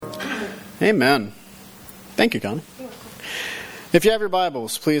Amen. Thank you, Connie. If you have your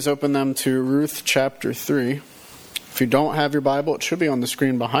Bibles, please open them to Ruth chapter 3. If you don't have your Bible, it should be on the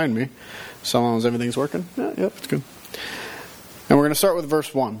screen behind me. As long as everything's working. Yep, it's good. And we're going to start with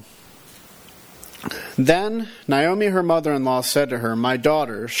verse 1. Then Naomi, her mother-in-law, said to her, "My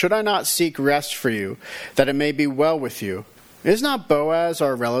daughter, should I not seek rest for you, that it may be well with you? Is not Boaz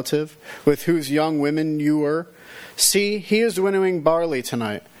our relative, with whose young women you were? See, he is winnowing barley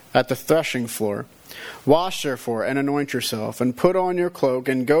tonight at the threshing floor. Wash, therefore, and anoint yourself, and put on your cloak,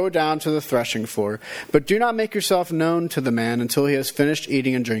 and go down to the threshing floor. But do not make yourself known to the man until he has finished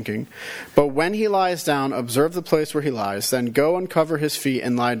eating and drinking. But when he lies down, observe the place where he lies. Then go uncover his feet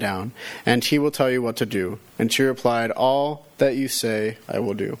and lie down, and he will tell you what to do." And she replied, "All that you say I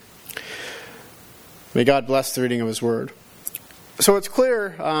will do." May God bless the reading of his word. So it's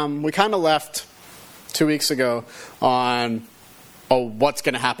clear, we kind of left 2 weeks ago on what's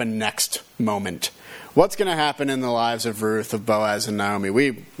going to happen next moment. What's going to happen in the lives of Ruth, of Boaz, and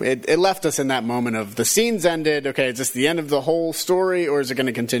Naomi? It left us in that moment of the scene's ended. Okay, is this the end of the whole story, or is it going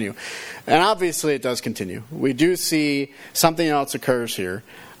to continue? And obviously it does continue. We do see something else occurs here.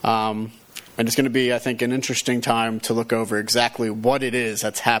 And it's going to be, I think, an interesting time to look over exactly what it is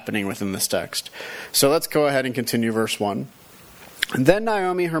that's happening within this text. So let's go ahead and continue verse 1. Then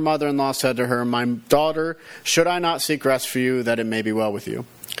Naomi, her mother-in-law, said to her, "My daughter, should I not seek rest for you, that it may be well with you?"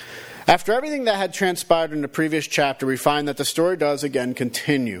 After everything that had transpired in the previous chapter, we find that the story does again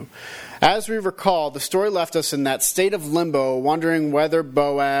continue. As we recall, the story left us in that state of limbo, wondering whether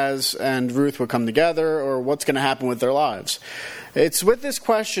Boaz and Ruth would come together or what's going to happen with their lives. It's with this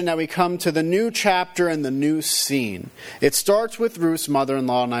question that we come to the new chapter and the new scene. It starts with Ruth's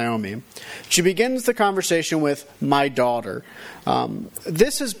mother-in-law, Naomi. She begins the conversation with, "My daughter."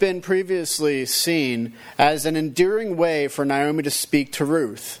 This has been previously seen as an endearing way for Naomi to speak to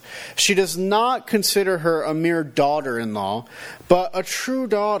Ruth. She does not consider her a mere daughter-in-law, but a true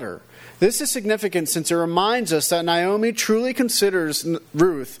daughter. This is significant since it reminds us that Naomi truly considers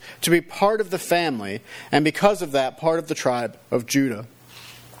Ruth to be part of the family, and because of that, part of the tribe of Judah.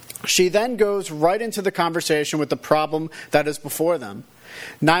 She then goes right into the conversation with the problem that is before them.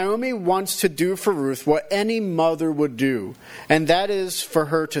 Naomi wants to do for Ruth what any mother would do, and that is for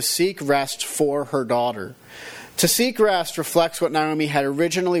her to seek rest for her daughter. To seek rest reflects what Naomi had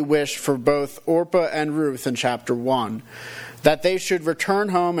originally wished for both Orpah and Ruth in chapter 1. That they should return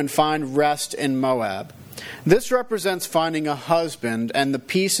home and find rest in Moab. This represents finding a husband and the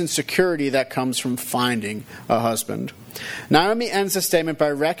peace and security that comes from finding a husband. Naomi ends the statement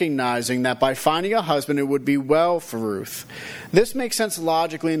by recognizing that by finding a husband it would be well for Ruth. This makes sense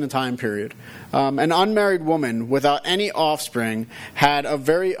logically in the time period. An unmarried woman without any offspring had a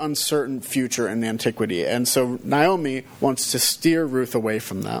very uncertain future in antiquity, and so Naomi wants to steer Ruth away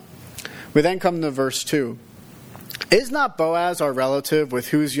from that. We then come to verse 2. "Is not Boaz our relative, with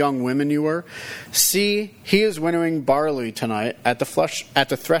whose young women you were? See, he is winnowing barley tonight at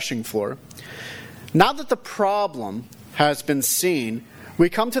the threshing floor." Now that the problem has been seen, we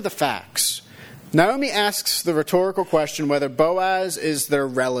come to the facts. Naomi asks the rhetorical question whether Boaz is their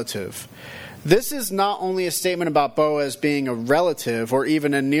relative. This is not only a statement about Boaz being a relative or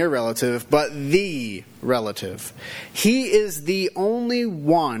even a near relative, but the relative. He is the only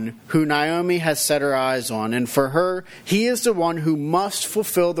one who Naomi has set her eyes on, and for her, he is the one who must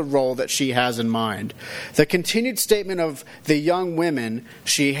fulfill the role that she has in mind. The continued statement of the young women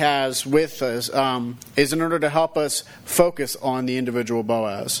she has with us is in order to help us focus on the individual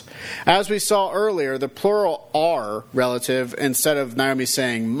Boaz. As we saw earlier, the plural "our" relative, instead of Naomi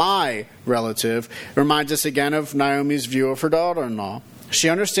saying "my" relative, reminds us again of Naomi's view of her daughter-in-law. She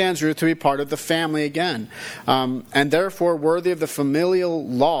understands Ruth to be part of the family again, and therefore worthy of the familial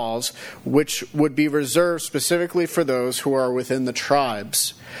laws which would be reserved specifically for those who are within the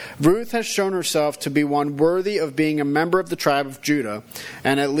tribes. Ruth has shown herself to be one worthy of being a member of the tribe of Judah,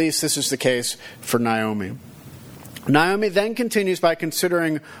 and at least this is the case for Naomi. Naomi then continues by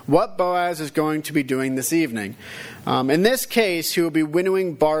considering what Boaz is going to be doing this evening. In this case, he will be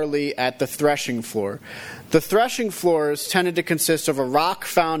winnowing barley at the threshing floor. The threshing floors tended to consist of a rock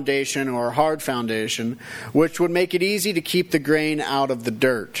foundation or a hard foundation, which would make it easy to keep the grain out of the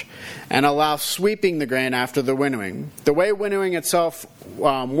dirt and allow sweeping the grain after the winnowing. The way winnowing itself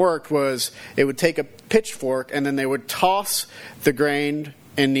worked was it would take a pitchfork and then they would toss the grain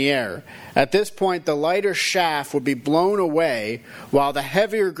in the air. At this point, the lighter chaff would be blown away while the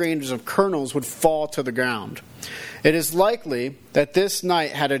heavier grains of kernels would fall to the ground. It is likely that this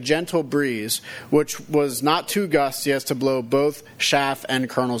night had a gentle breeze, which was not too gusty as to blow both chaff and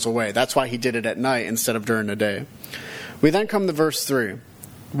kernels away. That's why he did it at night instead of during the day. We then come to verse 3.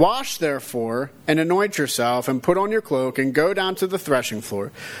 Wash, therefore, and anoint yourself, and put on your cloak, and go down to the threshing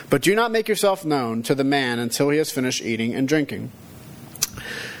floor. But do not make yourself known to the man until he has finished eating and drinking."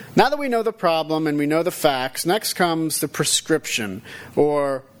 Now that we know the problem and we know the facts, next comes the prescription,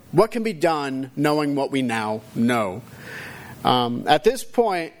 or what can be done knowing what we now know. At this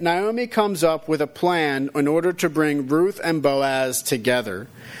point, Naomi comes up with a plan in order to bring Ruth and Boaz together.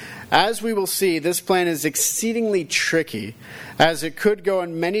 As we will see, this plan is exceedingly tricky, as it could go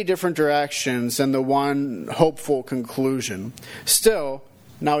in many different directions than the one hopeful conclusion. Still,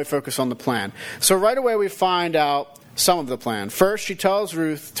 now we focus on the plan. So right away we find out some of the plan. First, she tells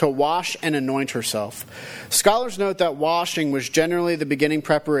Ruth to wash and anoint herself. Scholars note that washing was generally the beginning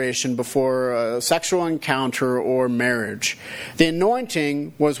preparation before a sexual encounter or marriage. The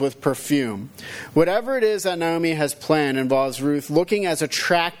anointing was with perfume. Whatever it is that Naomi has planned involves Ruth looking as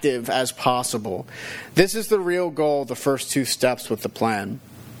attractive as possible. This is the real goal of the first two steps with the plan.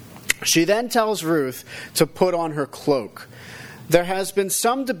 She then tells Ruth to put on her cloak. There has been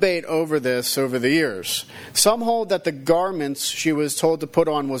some debate over this over the years. Some hold that the garments she was told to put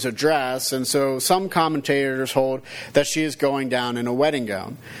on was a dress, and so some commentators hold that she is going down in a wedding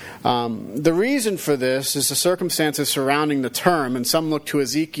gown. The reason for this is the circumstances surrounding the term, and some look to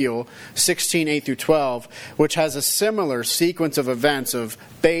Ezekiel 16:8-12, which has a similar sequence of events of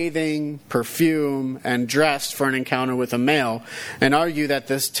bathing, perfume, and dress for an encounter with a male, and argue that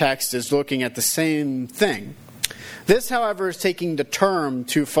this text is looking at the same thing. This, however, is taking the term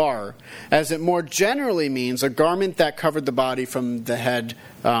too far, as it more generally means a garment that covered the body from the head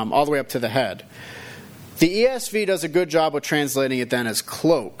all the way up to the head. The ESV does a good job of translating it then as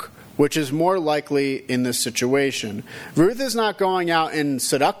cloak, which is more likely in this situation. Ruth is not going out in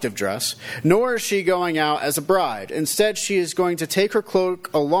seductive dress, nor is she going out as a bride. Instead, she is going to take her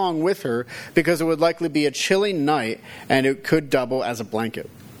cloak along with her because it would likely be a chilly night and it could double as a blanket.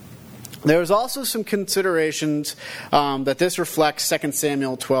 There is also some considerations that this reflects 2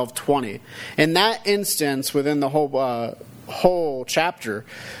 Samuel 12:20. In that instance, within the whole chapter,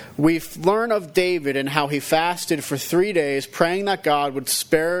 we learn of David and how he fasted for 3 days, praying that God would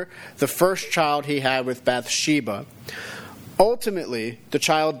spare the first child he had with Bathsheba. Ultimately, the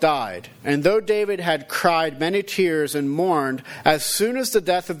child died, and though David had cried many tears and mourned, as soon as the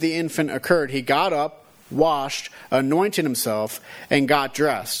death of the infant occurred, he got up, washed, anointed himself, and got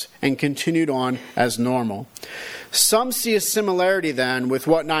dressed, and continued on as normal. Some see a similarity then with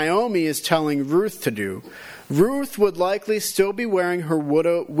what Naomi is telling Ruth to do. Ruth would likely still be wearing her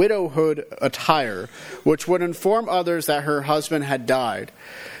widowhood attire, which would inform others that her husband had died.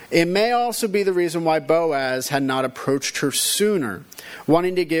 It may also be the reason why Boaz had not approached her sooner,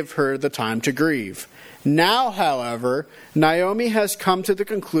 wanting to give her the time to grieve. Now, however, Naomi has come to the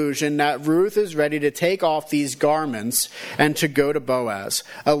conclusion that Ruth is ready to take off these garments and to go to Boaz,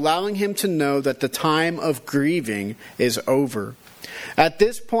 allowing him to know that the time of grieving is over. At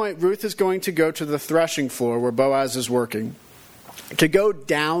this point, Ruth is going to go to the threshing floor where Boaz is working. To go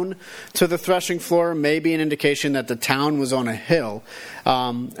down to the threshing floor may be an indication that the town was on a hill,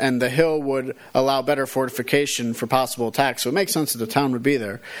 and the hill would allow better fortification for possible attacks. So it makes sense that the town would be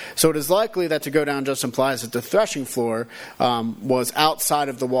there. So it is likely that to go down just implies that the threshing floor was outside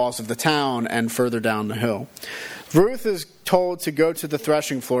of the walls of the town and further down the hill. Ruth is told to go to the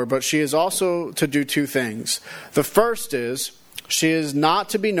threshing floor, but she is also to do two things. The first is she is not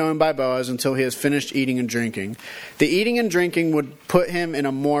to be known by Boaz until he has finished eating and drinking. The eating and drinking would put him in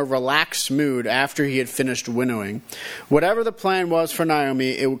a more relaxed mood after he had finished winnowing. Whatever the plan was for Naomi,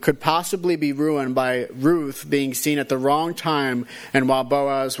 it could possibly be ruined by Ruth being seen at the wrong time and while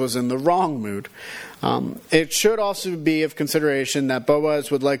Boaz was in the wrong mood. It should also be of consideration that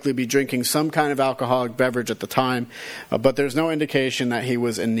Boaz would likely be drinking some kind of alcoholic beverage at the time, but there's no indication that he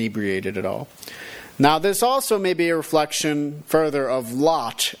was inebriated at all. Now, this also may be a reflection further of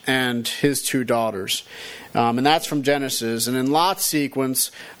Lot and his two daughters. And that's from Genesis. And in Lot's sequence,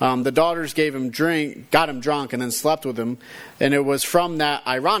 the daughters got him drunk, and then slept with him. And it was from that,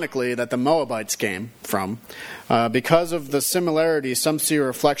 ironically, that the Moabites came from. Because of the similarities, some see a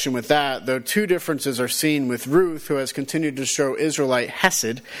reflection with that, though two differences are seen with Ruth, who has continued to show Israelite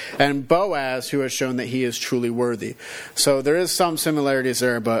hesed, and Boaz, who has shown that he is truly worthy. So there is some similarities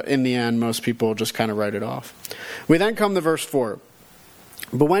there, but in the end, most people just kind of write it off. We then come to verse 4.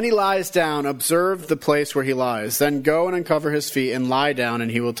 But when he lies down, observe the place where he lies. Then go and uncover his feet and lie down, and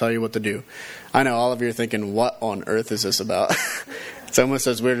he will tell you what to do. I know all of you are thinking, what on earth is this about? It's almost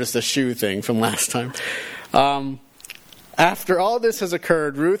as weird as the shoe thing from last time. After all this has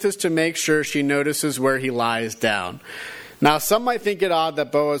occurred, Ruth is to make sure she notices where he lies down. Now, some might think it odd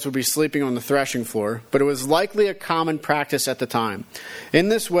that Boaz would be sleeping on the threshing floor, but it was likely a common practice at the time. In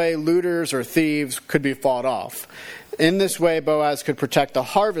this way, looters or thieves could be fought off. In this way, Boaz could protect the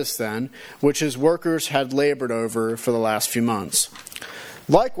harvest then, which his workers had labored over for the last few months.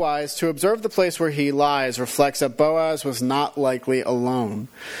 Likewise, to observe the place where he lies reflects that Boaz was not likely alone.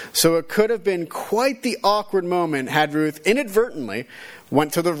 So it could have been quite the awkward moment had Ruth inadvertently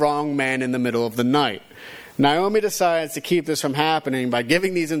went to the wrong man in the middle of the night. Naomi decides to keep this from happening by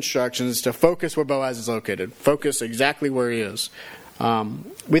giving these instructions to focus where Boaz is located. Focus exactly where he is.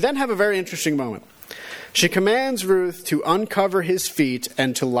 We then have a very interesting moment. She commands Ruth to uncover his feet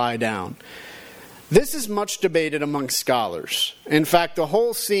and to lie down. This is much debated among scholars. In fact, the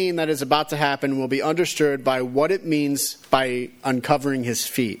whole scene that is about to happen will be understood by what it means by uncovering his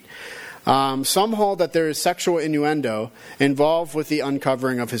feet. Some hold that there is sexual innuendo involved with the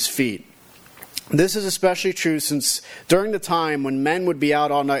uncovering of his feet. This is especially true since during the time when men would be out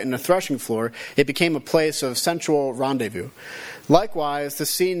all night in the threshing floor, it became a place of sensual rendezvous. Likewise, the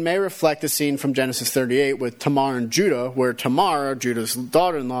scene may reflect the scene from Genesis 38 with Tamar and Judah, where Tamar, Judah's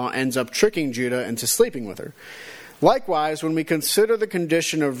daughter-in-law, ends up tricking Judah into sleeping with her. Likewise, when we consider the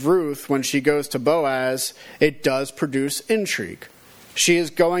condition of Ruth when she goes to Boaz, it does produce intrigue. She is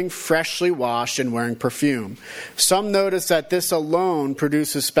going freshly washed and wearing perfume. Some notice that this alone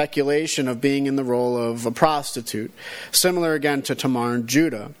produces speculation of being in the role of a prostitute, similar again to Tamar and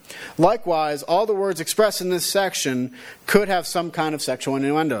Judah. Likewise, all the words expressed in this section could have some kind of sexual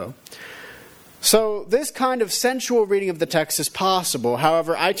innuendo. So this kind of sensual reading of the text is possible.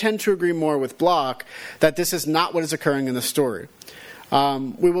 However, I tend to agree more with Bloch that this is not what is occurring in the story.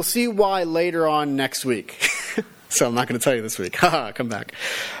 We will see why later on next week. So I'm not going to tell you this week. Come back.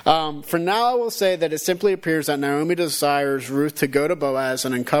 For now, I will say that it simply appears that Naomi desires Ruth to go to Boaz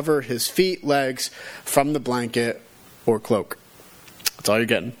and uncover his feet, legs from the blanket or cloak. That's all you're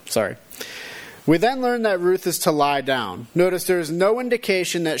getting. Sorry. We then learn that Ruth is to lie down. Notice there is no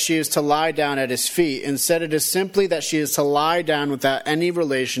indication that she is to lie down at his feet. Instead, it is simply that she is to lie down without any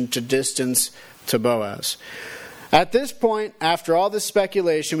relation to distance to Boaz. At this point, after all this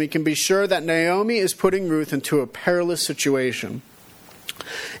speculation, we can be sure that Naomi is putting Ruth into a perilous situation.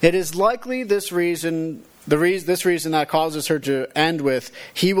 It is likely this reason that causes her to end with,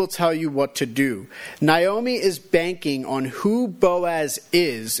 "He will tell you what to do." Naomi is banking on who Boaz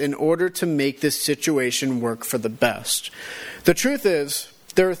is in order to make this situation work for the best. The truth is,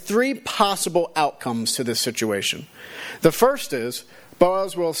 there are three possible outcomes to this situation. The first is,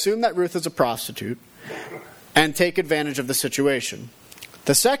 Boaz will assume that Ruth is a prostitute and take advantage of the situation.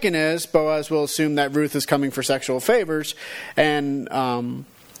 The second is, Boaz will assume that Ruth is coming for sexual favors and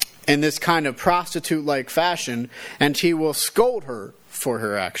in this kind of prostitute-like fashion, and he will scold her for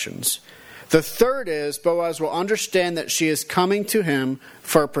her actions. The third is, Boaz will understand that she is coming to him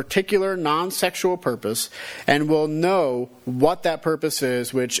for a particular non-sexual purpose and will know what that purpose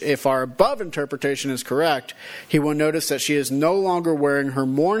is, which, if our above interpretation is correct, he will notice that she is no longer wearing her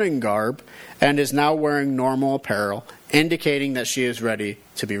mourning garb and is now wearing normal apparel, indicating that she is ready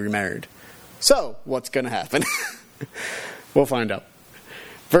to be remarried. So, what's going to happen? We'll find out.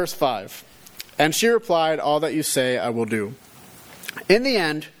 Verse 5. And she replied, "All that you say I will do." In the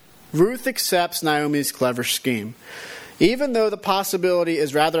end, Ruth accepts Naomi's clever scheme. Even though the possibility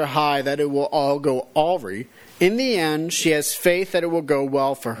is rather high that it will all go awry, in the end she has faith that it will go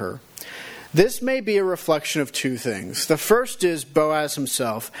well for her. This may be a reflection of two things. The first is Boaz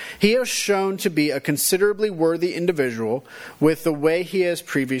himself. He is shown to be a considerably worthy individual with the way he has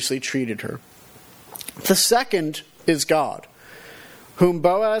previously treated her. The second is God, whom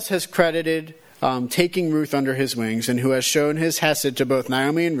Boaz has credited taking Ruth under his wings, and who has shown his hesed to both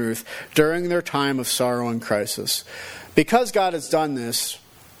Naomi and Ruth during their time of sorrow and crisis. Because God has done this,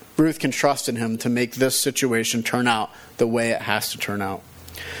 Ruth can trust in him to make this situation turn out the way it has to turn out.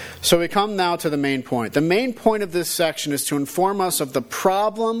 So we come now to the main point. The main point of this section is to inform us of the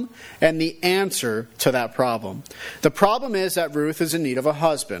problem and the answer to that problem. The problem is that Ruth is in need of a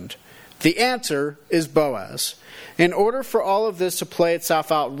husband. The answer is Boaz. In order for all of this to play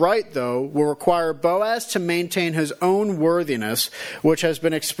itself out right, though, will require Boaz to maintain his own worthiness, which has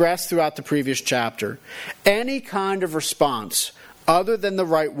been expressed throughout the previous chapter. Any kind of response other than the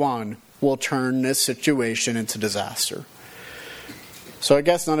right one will turn this situation into disaster. So I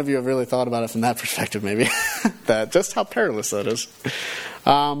guess none of you have really thought about it from that perspective, maybe. That just how perilous that is.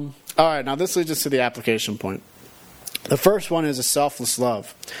 All right, now this leads us to the application point. The first one is a selfless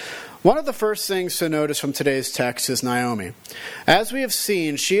love. One of the first things to notice from today's text is Naomi. As we have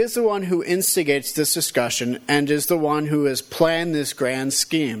seen, she is the one who instigates this discussion and is the one who has planned this grand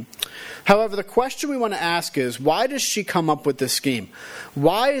scheme. However, the question we want to ask is, why does she come up with this scheme?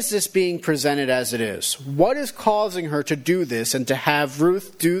 Why is this being presented as it is? What is causing her to do this and to have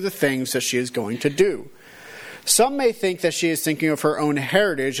Ruth do the things that she is going to do? Some may think that she is thinking of her own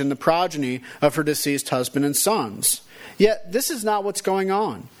heritage and the progeny of her deceased husband and sons. Yet, this is not what's going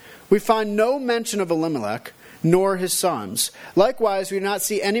on. We find no mention of Elimelech, nor his sons. Likewise, we do not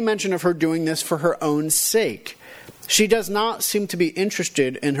see any mention of her doing this for her own sake. She does not seem to be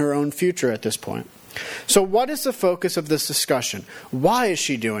interested in her own future at this point. So what is the focus of this discussion? Why is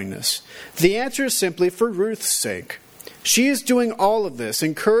she doing this? The answer is simply for Ruth's sake. She is doing all of this,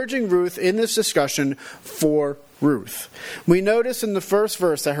 encouraging Ruth in this discussion for Ruth. We notice in the first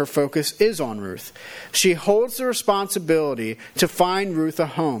verse that her focus is on Ruth. She holds the responsibility to find Ruth a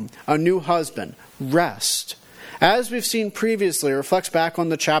home, a new husband, rest. As we've seen previously, it reflects back on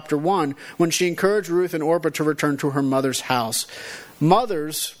the chapter 1 when she encouraged Ruth and Orpah to return to her mother's house.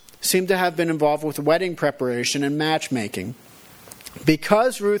 Mothers seem to have been involved with wedding preparation and matchmaking.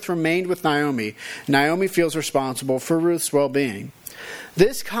 Because Ruth remained with Naomi, Naomi feels responsible for Ruth's well-being.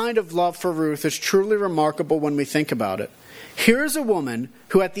 This kind of love for Ruth is truly remarkable when we think about it. Here is a woman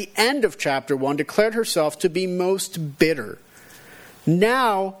who at the end of chapter 1 declared herself to be most bitter.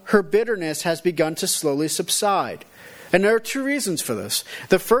 Now her bitterness has begun to slowly subside. And there are two reasons for this.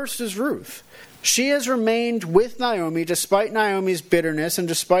 The first is Ruth. She has remained with Naomi despite Naomi's bitterness and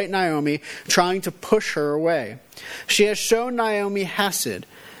despite Naomi trying to push her away. She has shown Naomi hesed.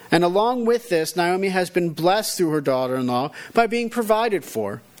 And along with this, Naomi has been blessed through her daughter-in-law by being provided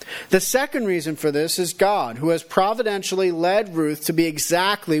for. The second reason for this is God, who has providentially led Ruth to be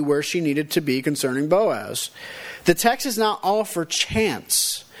exactly where she needed to be concerning Boaz. The text is not all for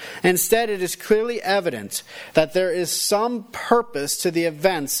chance. Instead, it is clearly evident that there is some purpose to the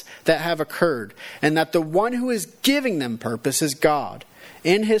events that have occurred, and that the one who is giving them purpose is God,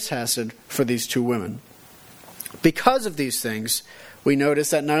 in his hesed for these two women. Because of these things, we notice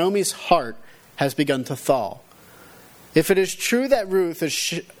that Naomi's heart has begun to thaw. If it is true that Ruth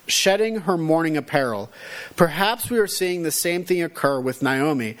is shedding her mourning apparel, perhaps we are seeing the same thing occur with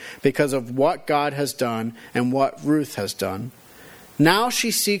Naomi because of what God has done and what Ruth has done. Now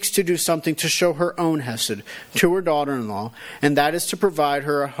she seeks to do something to show her own hesed to her daughter-in-law, and that is to provide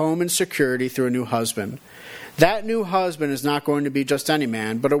her a home and security through a new husband. That new husband is not going to be just any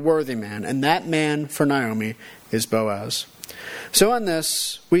man, but a worthy man, and that man for Naomi is Boaz. So in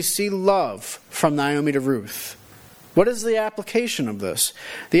this, we see love from Naomi to Ruth. What is the application of this?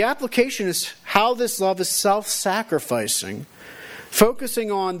 The application is how this love is self-sacrificing,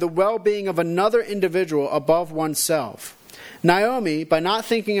 focusing on the well-being of another individual above oneself. Naomi, by not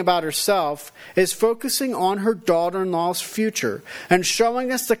thinking about herself, is focusing on her daughter-in-law's future and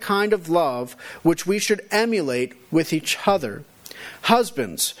showing us the kind of love which we should emulate with each other.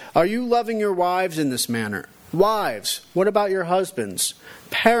 Husbands, are you loving your wives in this manner? Wives, what about your husbands?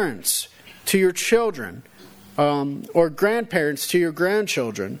 Parents, to your children, or grandparents to your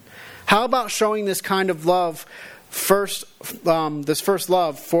grandchildren. How about showing this kind of love, this first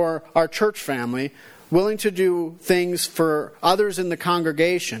love for our church family, willing to do things for others in the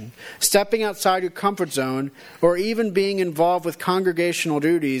congregation, stepping outside your comfort zone, or even being involved with congregational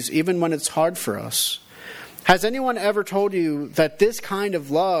duties, even when it's hard for us? Has anyone ever told you that this kind of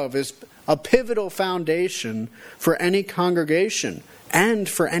love is a pivotal foundation for any congregation and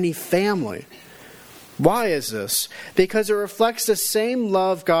for any family? Why is this? Because it reflects the same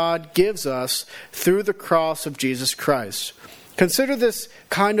love God gives us through the cross of Jesus Christ. Consider this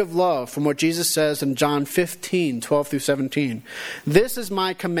kind of love from what Jesus says in John 15, 12 through 17. This is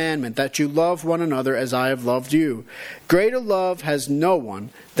my commandment, that you love one another as I have loved you. Greater love has no one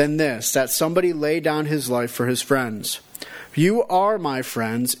than this, that somebody lay down his life for his friends. You are my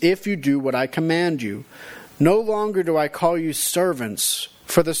friends if you do what I command you. No longer do I call you servants,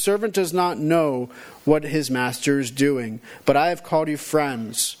 for the servant does not know what his master is doing, but I have called you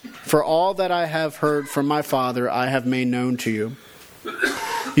friends. For all that I have heard from my Father I have made known to you.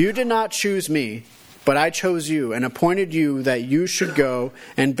 You did not choose me, but I chose you and appointed you that you should go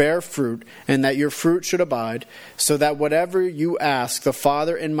and bear fruit, and that your fruit should abide, so that whatever you ask the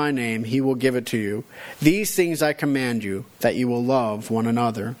Father in my name, he will give it to you. These things I command you, that you will love one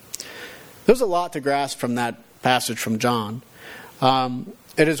another. There's a lot to grasp from that passage from John.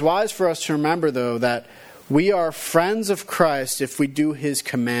 It is wise for us to remember, though, that we are friends of Christ if we do his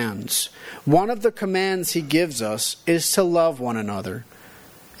commands. One of the commands he gives us is to love one another.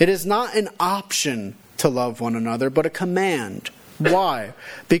 It is not an option to love one another, but a command. Why?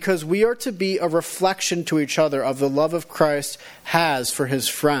 Because we are to be a reflection to each other of the love of Christ has for his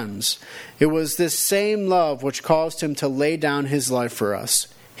friends. It was this same love which caused him to lay down his life for us,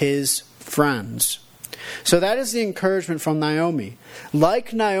 his friends. So that is the encouragement from Naomi.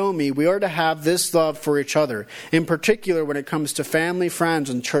 Like Naomi, we are to have this love for each other, in particular when it comes to family, friends,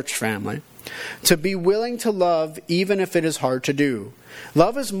 and church family. To be willing to love even if it is hard to do.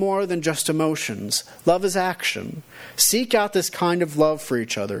 Love is more than just emotions. Love is action. Seek out this kind of love for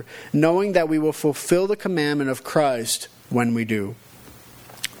each other, knowing that we will fulfill the commandment of Christ when we do.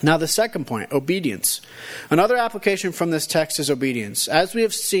 Now the second point, obedience. Another application from this text is obedience. As we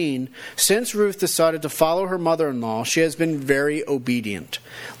have seen, since Ruth decided to follow her mother-in-law, she has been very obedient.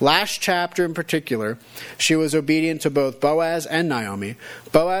 Last chapter in particular, she was obedient to both Boaz and Naomi.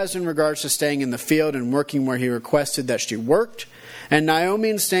 Boaz in regards to staying in the field and working where he requested that she worked, and Naomi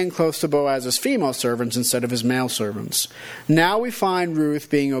in staying close to Boaz's female servants instead of his male servants. Now we find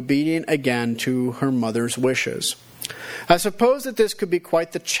Ruth being obedient again to her mother's wishes. I suppose that this could be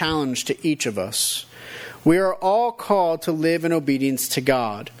quite the challenge to each of us. We are all called to live in obedience to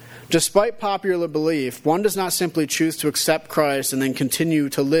God. Despite popular belief, one does not simply choose to accept Christ and then continue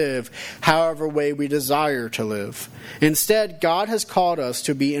to live however way we desire to live. Instead, God has called us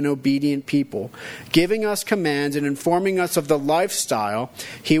to be an obedient people, giving us commands and informing us of the lifestyle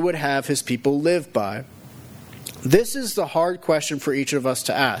he would have his people live by. This is the hard question for each of us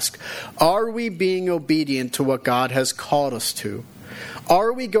to ask. Are we being obedient to what God has called us to?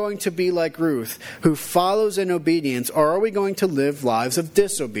 Are we going to be like Ruth, who follows in obedience, or are we going to live lives of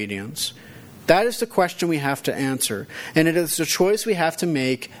disobedience? That is the question we have to answer, and it is the choice we have to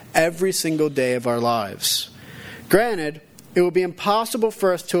make every single day of our lives. Granted, it will be impossible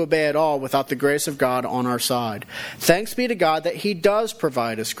for us to obey at all without the grace of God on our side. Thanks be to God that he does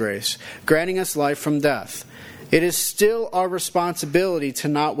provide us grace, granting us life from death. It is still our responsibility to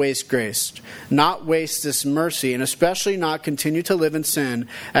not waste grace, not waste this mercy, and especially not continue to live in sin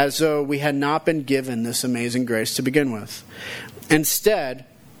as though we had not been given this amazing grace to begin with. Instead,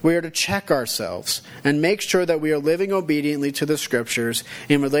 we are to check ourselves and make sure that we are living obediently to the Scriptures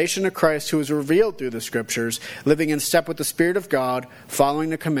in relation to Christ who is revealed through the Scriptures, living in step with the Spirit of God,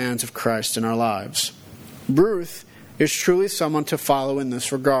 following the commands of Christ in our lives. Ruth is truly someone to follow in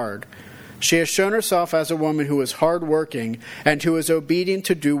this regard. She has shown herself as a woman who is hardworking and who is obedient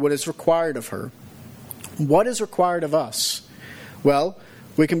to do what is required of her. What is required of us? Well,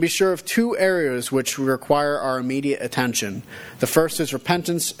 we can be sure of two areas which require our immediate attention. The first is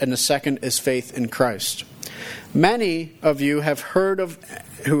repentance, and the second is faith in Christ. Many of you who have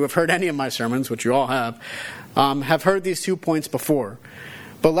heard any of my sermons, which you all have heard these 2 points before.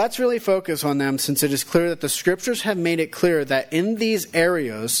 But let's really focus on them, since it is clear that the Scriptures have made it clear that in these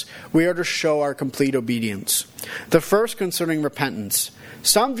areas we are to show our complete obedience. The first concerning repentance.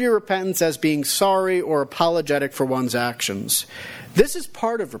 Some view repentance as being sorry or apologetic for one's actions. This is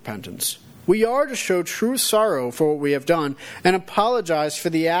part of repentance. We are to show true sorrow for what we have done and apologize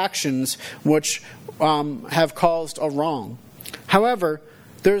for the actions which have caused a wrong. However,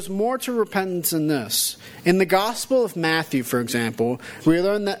 there's more to repentance than this. In the Gospel of Matthew, for example, we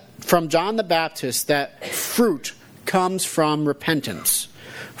learn that from John the Baptist that fruit comes from repentance.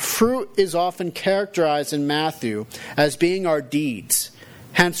 Fruit is often characterized in Matthew as being our deeds.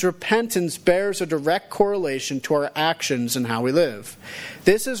 Hence, repentance bears a direct correlation to our actions and how we live.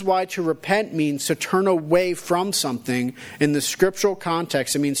 This is why to repent means to turn away from something. In the scriptural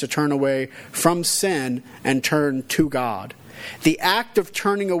context, it means to turn away from sin and turn to God. The act of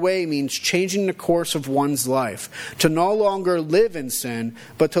turning away means changing the course of one's life, to no longer live in sin,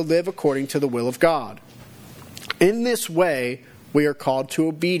 but to live according to the will of God. In this way, we are called to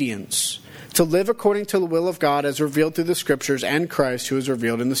obedience, to live according to the will of God as revealed through the Scriptures and Christ who is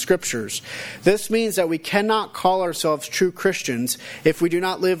revealed in the Scriptures. This means that we cannot call ourselves true Christians if we do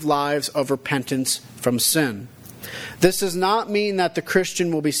not live lives of repentance from sin. This does not mean that the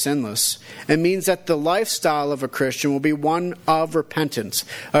Christian will be sinless. It means that the lifestyle of a Christian will be one of repentance,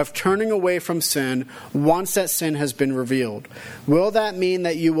 of turning away from sin once that sin has been revealed. Will that mean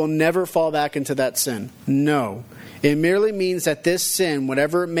that you will never fall back into that sin? No. It merely means that this sin,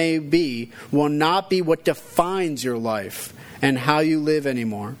 whatever it may be, will not be what defines your life and how you live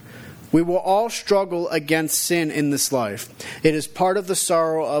anymore. We will all struggle against sin in this life. It is part of the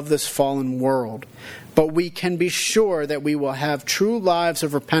sorrow of this fallen world. But we can be sure that we will have true lives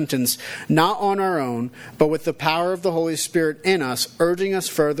of repentance, not on our own, but with the power of the Holy Spirit in us, urging us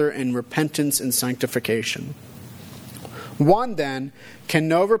further in repentance and sanctification. One, then, can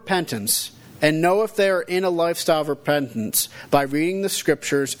know repentance, and know if they are in a lifestyle of repentance by reading the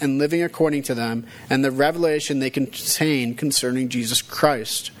scriptures and living according to them and the revelation they contain concerning Jesus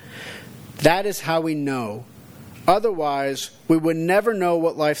Christ. That is how we know. Otherwise, we would never know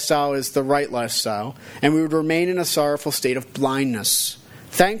what lifestyle is the right lifestyle, and we would remain in a sorrowful state of blindness.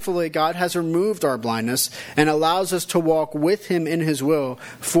 Thankfully, God has removed our blindness and allows us to walk with Him in His will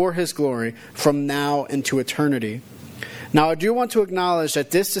for His glory from now into eternity. Now, I do want to acknowledge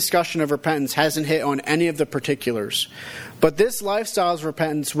that this discussion of repentance hasn't hit on any of the particulars. But this lifestyle of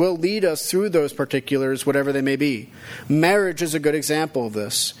repentance will lead us through those particulars, whatever they may be. Marriage is a good example of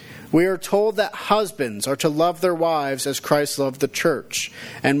this. We are told that husbands are to love their wives as Christ loved the church,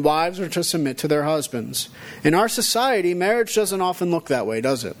 and wives are to submit to their husbands. In our society, marriage doesn't often look that way,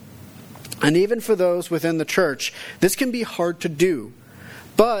 does it? And even for those within the church, this can be hard to do.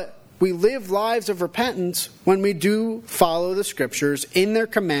 But we live lives of repentance when we do follow the scriptures in their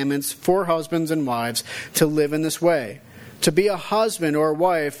commandments for husbands and wives to live in this way. To be a husband or a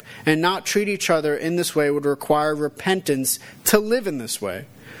wife and not treat each other in this way would require repentance to live in this way.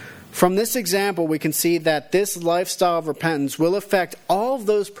 From this example, we can see that this lifestyle of repentance will affect all of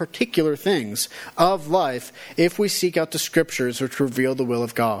those particular things of life if we seek out the scriptures which reveal the will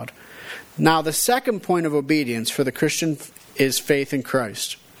of God. Now, the second point of obedience for the Christian is faith in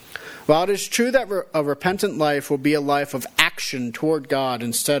Christ. While it is true that a repentant life will be a life of action toward God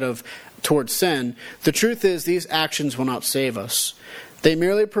instead of toward sin, the truth is these actions will not save us. They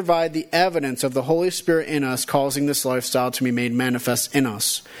merely provide the evidence of the Holy Spirit in us, causing this lifestyle to be made manifest in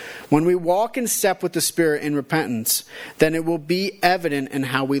us. When we walk in step with the Spirit in repentance, then it will be evident in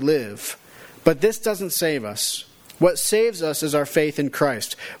how we live. But this doesn't save us. What saves us is our faith in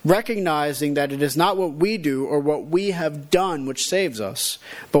Christ, recognizing that it is not what we do or what we have done which saves us,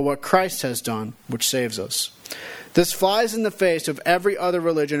 but what Christ has done which saves us. This flies in the face of every other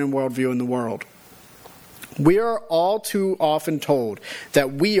religion and worldview in the world. We are all too often told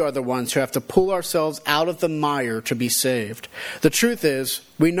that we are the ones who have to pull ourselves out of the mire to be saved. The truth is,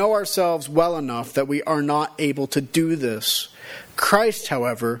 we know ourselves well enough that we are not able to do this. Christ,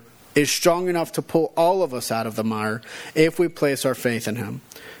 however, is strong enough to pull all of us out of the mire if we place our faith in Him.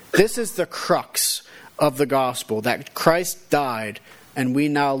 This is the crux of the gospel, that Christ died and we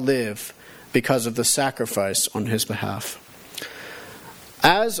now live because of the sacrifice on His behalf.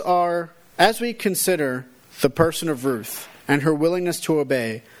 As we consider the person of Ruth and her willingness to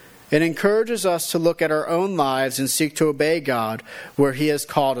obey, it encourages us to look at our own lives and seek to obey God where He has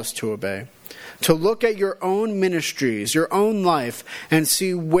called us to obey. To look at your own ministries, your own life, and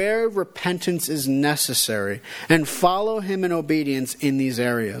see where repentance is necessary, and follow Him in obedience in these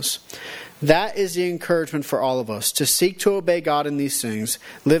areas. That is the encouragement for all of us, to seek to obey God in these things,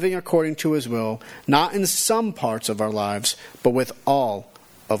 living according to His will, not in some parts of our lives, but with all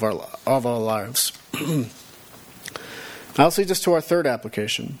of our lives. Now, this leads us to our third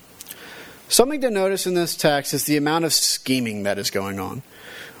application. Something to notice in this text is the amount of scheming that is going on.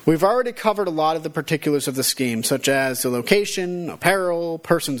 We've already covered a lot of the particulars of the scheme, such as the location, apparel,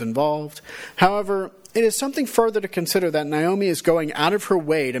 persons involved. However, it is something further to consider that Naomi is going out of her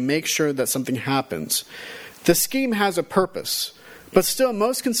way to make sure that something happens. The scheme has a purpose, but still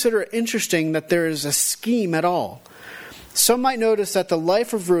most consider it interesting that there is a scheme at all. Some might notice that the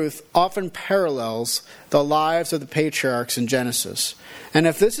life of Ruth often parallels the lives of the patriarchs in Genesis. And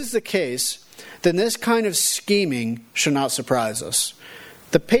if this is the case, then this kind of scheming should not surprise us.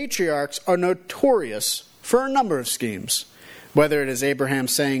 The patriarchs are notorious for a number of schemes. Whether it is Abraham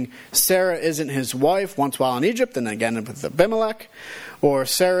saying Sarah isn't his wife once while in Egypt and again with Abimelech, or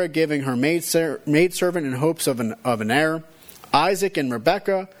Sarah giving her maidservant in hopes of an heir, Isaac and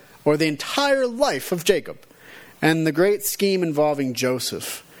Rebekah, or the entire life of Jacob, and the great scheme involving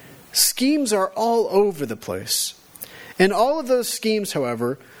Joseph. Schemes are all over the place. In all of those schemes,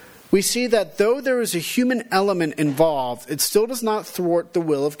 however, we see that though there is a human element involved, it still does not thwart the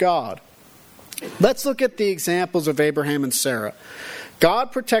will of God. Let's look at the examples of Abraham and Sarah.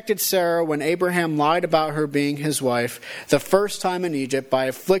 God protected Sarah when Abraham lied about her being his wife the first time in Egypt by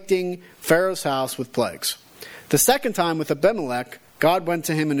afflicting Pharaoh's house with plagues. The second time with Abimelech, God went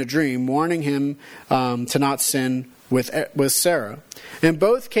to him in a dream, warning him to not sin with Sarah. In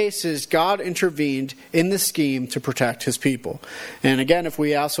both cases, God intervened in the scheme to protect His people. And again, if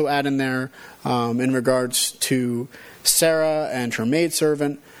we also add in there in regards to Sarah and her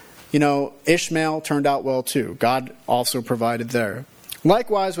maidservant, Ishmael turned out well too. God also provided there.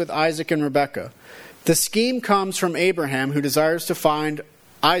 Likewise with Isaac and Rebekah. The scheme comes from Abraham, who desires to find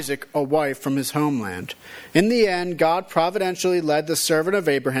Isaac a wife from his homeland. In the end, God providentially led the servant of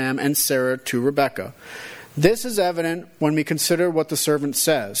Abraham and Sarah to Rebekah. This is evident when we consider what the servant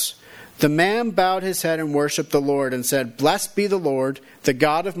says. The man bowed his head and worshipped the Lord and said, Blessed be the Lord, the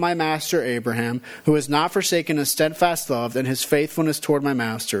God of my master Abraham, who has not forsaken his steadfast love and his faithfulness toward my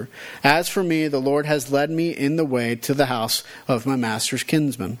master. As for me, the Lord has led me in the way to the house of my master's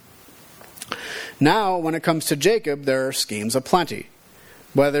kinsman. Now, when it comes to Jacob, there are schemes aplenty,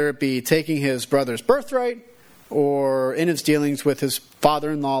 whether it be taking his brother's birthright or in his dealings with his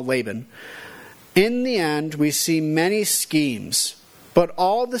father-in-law Laban. In the end, we see many schemes, but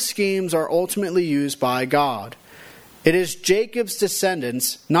all the schemes are ultimately used by God. It is Jacob's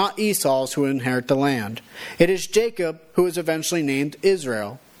descendants, not Esau's, who inherit the land. It is Jacob who is eventually named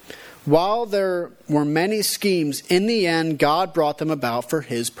Israel. While there were many schemes, in the end, God brought them about for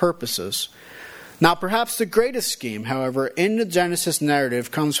his purposes. Now, perhaps the greatest scheme, however, in the Genesis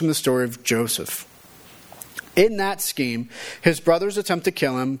narrative comes from the story of Joseph. In that scheme, his brothers attempt to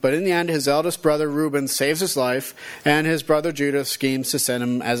kill him, but in the end, his eldest brother Reuben saves his life, and his brother Judah schemes to send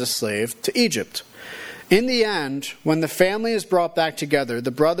him as a slave to Egypt. In the end, when the family is brought back together,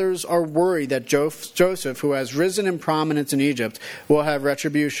 the brothers are worried that Joseph, who has risen in prominence in Egypt, will have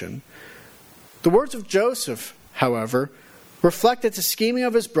retribution. The words of Joseph, however, reflect that the scheming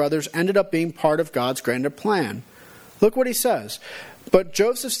of his brothers ended up being part of God's grander plan. Look what he says. But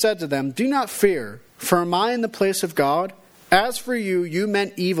Joseph said to them, Do not fear, for am I in the place of God? As for you, you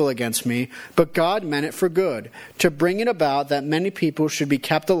meant evil against me, but God meant it for good, to bring it about that many people should be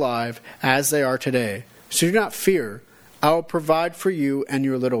kept alive as they are today. So do not fear. I will provide for you and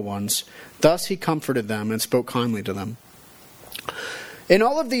your little ones. Thus he comforted them and spoke kindly to them. In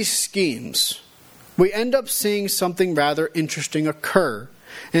all of these schemes, we end up seeing something rather interesting occur,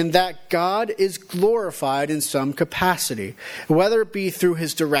 in that God is glorified in some capacity. Whether it be through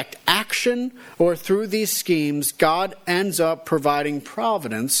his direct action or through these schemes, God ends up providing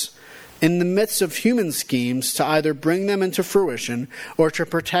providence in the midst of human schemes to either bring them into fruition or to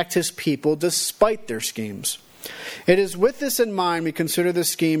protect his people despite their schemes. It is with this in mind we consider the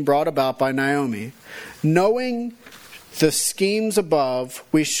scheme brought about by Naomi. Knowing the schemes above,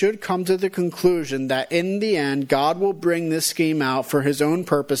 we should come to the conclusion that in the end, God will bring this scheme out for his own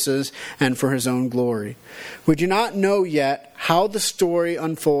purposes and for his own glory. We do not know yet how the story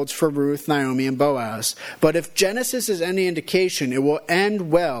unfolds for Ruth, Naomi, and Boaz, but if Genesis is any indication, it will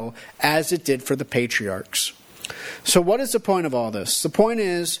end well as it did for the patriarchs. So what is the point of all this? The point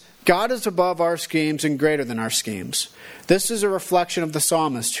is, God is above our schemes and greater than our schemes. This is a reflection of the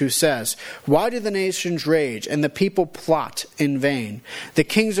psalmist who says, Why do the nations rage and the people plot in vain? The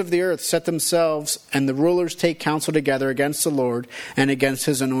kings of the earth set themselves and the rulers take counsel together against the Lord and against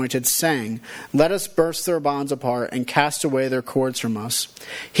his anointed, saying, Let us burst their bonds apart and cast away their cords from us.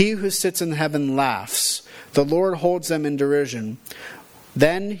 He who sits in heaven laughs. The Lord holds them in derision.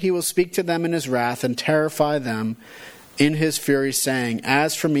 Then he will speak to them in his wrath and terrify them in his fury, saying,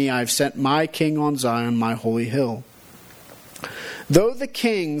 As for me, I have set my king on Zion, my holy hill. Though the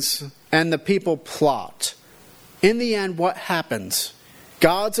kings and the people plot, in the end, what happens?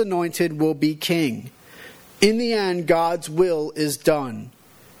 God's anointed will be king. In the end, God's will is done.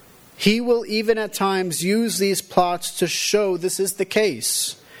 He will even at times use these plots to show this is the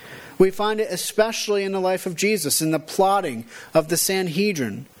case. We find it especially in the life of Jesus, in the plotting of the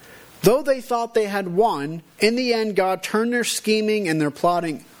Sanhedrin. Though they thought they had won, in the end God turned their scheming and their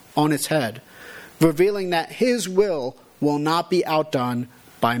plotting on its head, revealing that his will not be outdone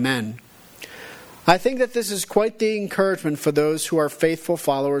by men. I think that this is quite the encouragement for those who are faithful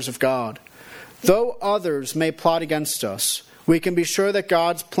followers of God. Though others may plot against us, we can be sure that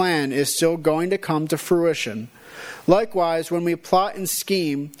God's plan is still going to come to fruition. Likewise, when we plot and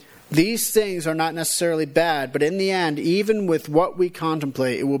scheme, these things are not necessarily bad, but in the end, even with what we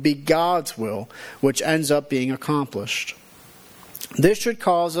contemplate, it will be God's will which ends up being accomplished. This should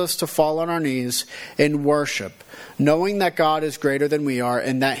cause us to fall on our knees in worship, knowing that God is greater than we are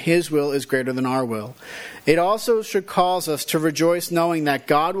and that his will is greater than our will. It also should cause us to rejoice knowing that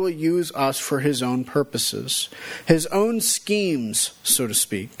God will use us for his own purposes, his own schemes, so to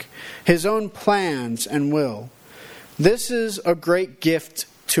speak, his own plans and will. This is a great gift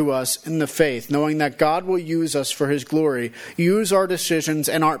to us in the faith, knowing that God will use us for his glory, use our decisions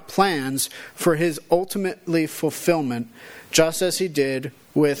and our plans for his ultimately fulfillment, just as he did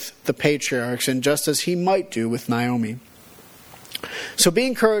with the patriarchs and just as he might do with Naomi. So be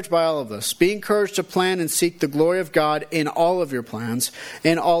encouraged by all of this. Be encouraged to plan and seek the glory of God in all of your plans,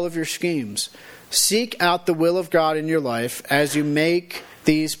 in all of your schemes. Seek out the will of God in your life as you make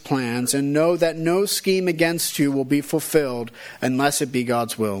these plans, and know that no scheme against you will be fulfilled unless it be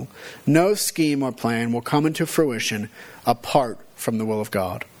God's will. No scheme or plan will come into fruition apart from the will of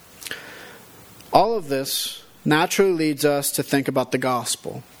God. All of this naturally leads us to think about the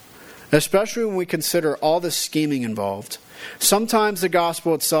gospel. especially when we consider all the scheming involved. Sometimes the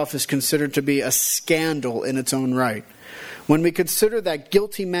gospel itself is considered to be a scandal in its own right. When we consider that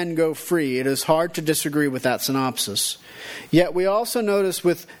guilty men go free, it is hard to disagree with that synopsis. Yet we also notice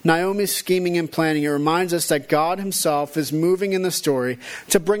with Naomi's scheming and planning, it reminds us that God himself is moving in the story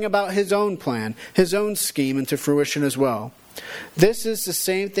to bring about his own plan, his own scheme into fruition as well. This is the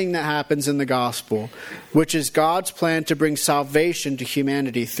same thing that happens in the gospel, which is God's plan to bring salvation to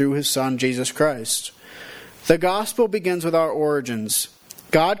humanity through his Son, Jesus Christ. The gospel begins with our origins.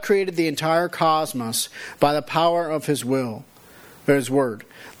 God created the entire cosmos by the power of his will, or his word.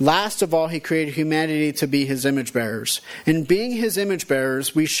 Last of all, he created humanity to be his image bearers. In being his image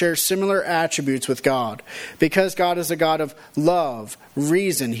bearers, we share similar attributes with God. Because God is a God of love,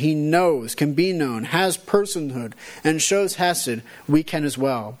 reason, he knows, can be known, has personhood, and shows hesed, we can as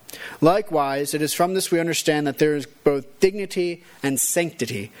well. Likewise, it is from this we understand that there is both dignity and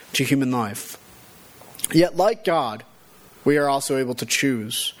sanctity to human life. Yet like God, we are also able to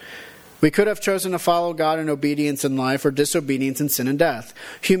choose. We could have chosen to follow God in obedience in life or disobedience in sin and death.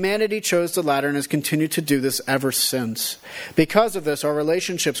 Humanity chose the latter and has continued to do this ever since. Because of this, our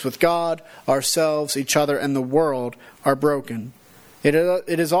relationships with God, ourselves, each other, and the world are broken. It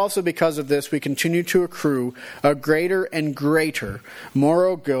is also because of this we continue to accrue a greater and greater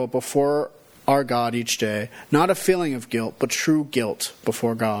moral guilt before our God each day. Not a feeling of guilt, but true guilt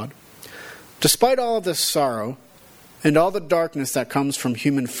before God. Despite all of this sorrow, and all the darkness that comes from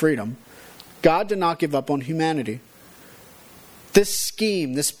human freedom, God did not give up on humanity. This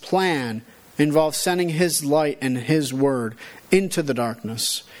scheme, this plan, involves sending his light and his word into the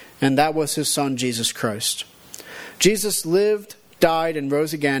darkness, and that was his Son, Jesus Christ. Jesus lived, died, and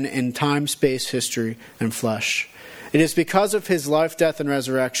rose again in time, space, history, and flesh. It is because of his life, death, and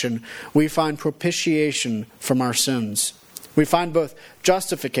resurrection we find propitiation from our sins. We find both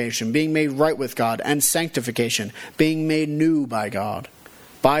justification, being made right with God, and sanctification, being made new by God,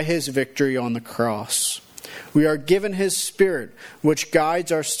 by his victory on the cross. We are given his Spirit, which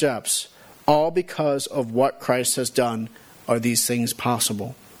guides our steps. All because of what Christ has done are these things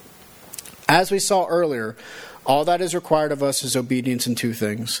possible. As we saw earlier, all that is required of us is obedience in two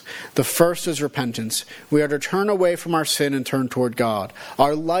things. The first is repentance. We are to turn away from our sin and turn toward God.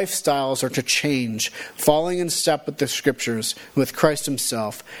 Our lifestyles are to change, falling in step with the Scriptures, with Christ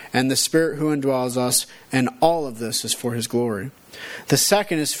himself, and the Spirit who indwells us, and all of this is for his glory. The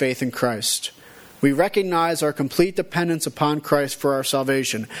second is faith in Christ. We recognize our complete dependence upon Christ for our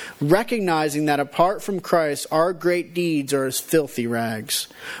salvation, recognizing that apart from Christ, our great deeds are as filthy rags.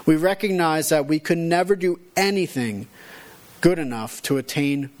 We recognize that we could never do anything good enough to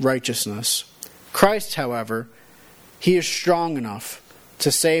attain righteousness. Christ, however, he is strong enough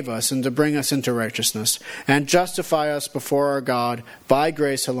to save us and to bring us into righteousness and justify us before our God by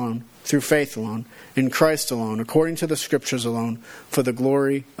grace alone, through faith alone, in Christ alone, according to the Scriptures alone, for the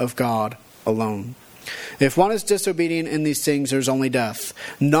glory of God alone. If one is disobedient in these things, there is only death.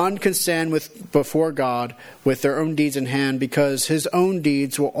 None can stand before God with their own deeds in hand, because his own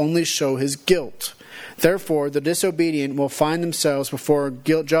deeds will only show his guilt. Therefore, the disobedient will find themselves before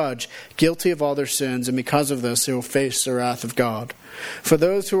a judge, guilty of all their sins, and because of this, they will face the wrath of God. For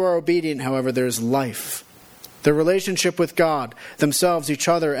those who are obedient, however, there is life. Their relationship with God, themselves, each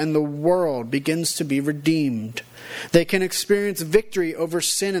other, and the world begins to be redeemed. They can experience victory over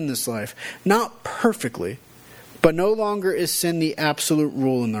sin in this life. Not perfectly, but no longer is sin the absolute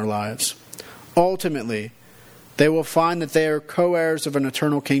rule in their lives. Ultimately, they will find that they are co-heirs of an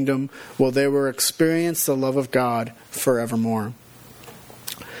eternal kingdom, where they will experience the love of God forevermore.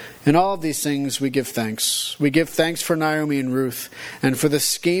 In all of these things we give thanks. We give thanks for Naomi and Ruth, and for the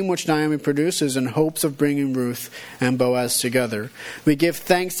scheme which Naomi produces in hopes of bringing Ruth and Boaz together. We give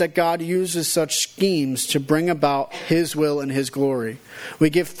thanks that God uses such schemes to bring about his will and his glory. We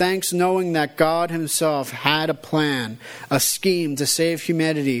give thanks knowing that God himself had a plan, a scheme to save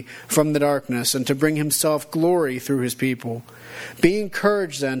humanity from the darkness and to bring himself glory through his people. Be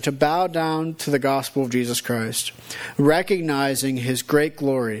encouraged then to bow down to the gospel of Jesus Christ, recognizing his great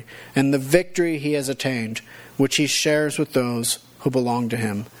glory and the victory he has attained, which he shares with those who belong to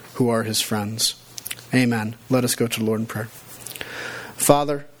him, who are his friends. Amen. Let us go to the Lord in prayer.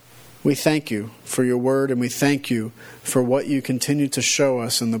 Father, we thank you for your word, and we thank you for what you continue to show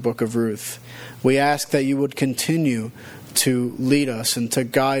us in the book of Ruth. We ask that you would continue to lead us and to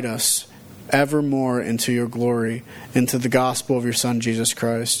guide us evermore into your glory, into the gospel of your Son, Jesus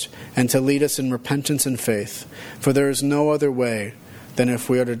Christ, and to lead us in repentance and faith. For there is no other way than if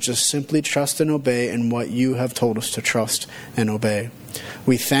we are to just simply trust and obey in what you have told us to trust and obey.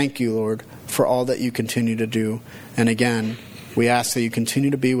 We thank you, Lord, for all that you continue to do. And again, We ask that you continue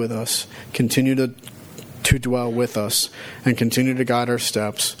to be with us, continue to dwell with us, and continue to guide our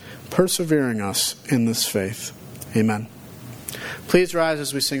steps, persevering us in this faith. Amen. Please rise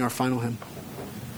as we sing our final hymn.